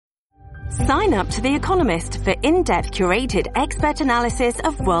Sign up to The Economist for in-depth curated expert analysis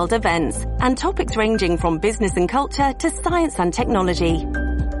of world events and topics ranging from business and culture to science and technology.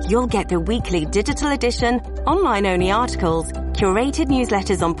 You'll get the weekly digital edition, online-only articles, curated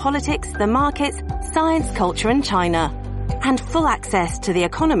newsletters on politics, the markets, science, culture and China, and full access to The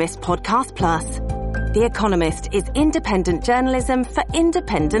Economist Podcast Plus. The Economist is independent journalism for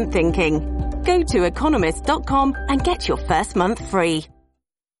independent thinking. Go to economist.com and get your first month free.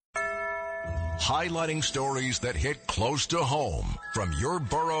 Highlighting stories that hit close to home, from your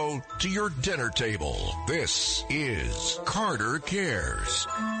borough to your dinner table. This is Carter Cares.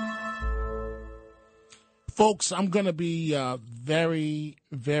 Folks, I'm going to be very,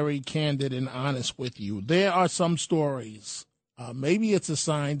 very candid and honest with you. There are some stories, maybe it's a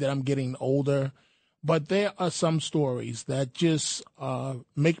sign that I'm getting older, but there are some stories that just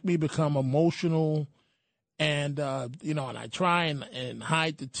make me become emotional. And, and I try and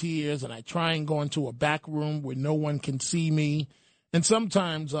hide the tears, and I try and go into a back room where no one can see me. And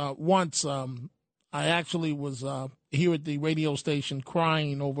sometimes, once, I actually was here at the radio station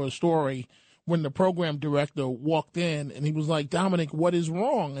crying over a story when the program director walked in, and he was like, "Dominic, what is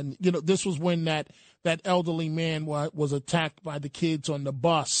wrong?" And, this was when that elderly man was attacked by the kids on the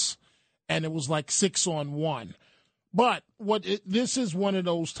bus, and it was like 6-on-1. But this is one of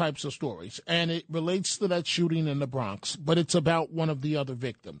those types of stories, and it relates to that shooting in the Bronx, but it's about one of the other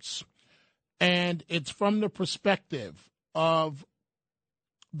victims. And it's from the perspective of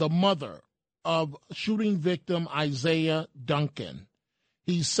the mother of shooting victim Isaiah Duncan.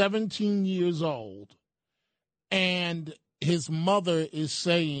 He's 17 years old, and his mother is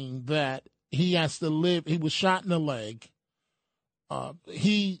saying that he has to live. He was shot in the leg.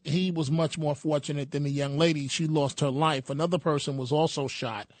 He was much more fortunate than the young lady. She lost her life. Another person was also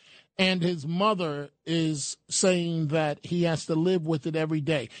shot. And his mother is saying that he has to live with it every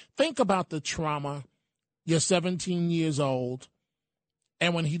day. Think about the trauma. You're 17 years old.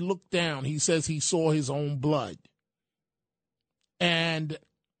 And when he looked down, he says he saw his own blood. And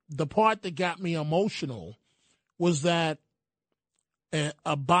the part that got me emotional was that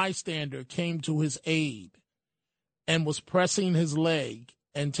a bystander came to his aid and was pressing his leg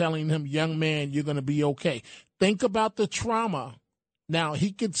and telling him, "Young man, you're going to be okay." Think about the trauma. Now,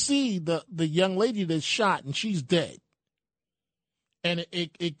 he could see the young lady that's shot, and she's dead. And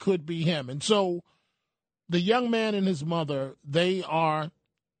it could be him. And so the young man and his mother, they are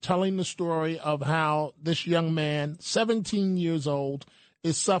telling the story of how this young man, 17 years old,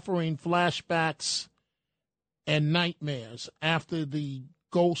 is suffering flashbacks and nightmares after the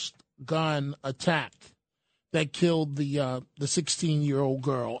ghost gun attack that killed the 16-year-old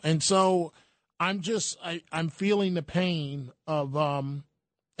girl. And so I'm feeling the pain of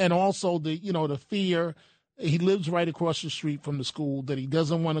and also the fear. He lives right across the street from the school, that he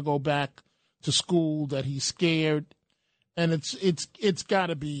doesn't want to go back to school, that he's scared, and it's got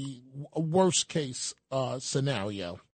to be a worst case scenario.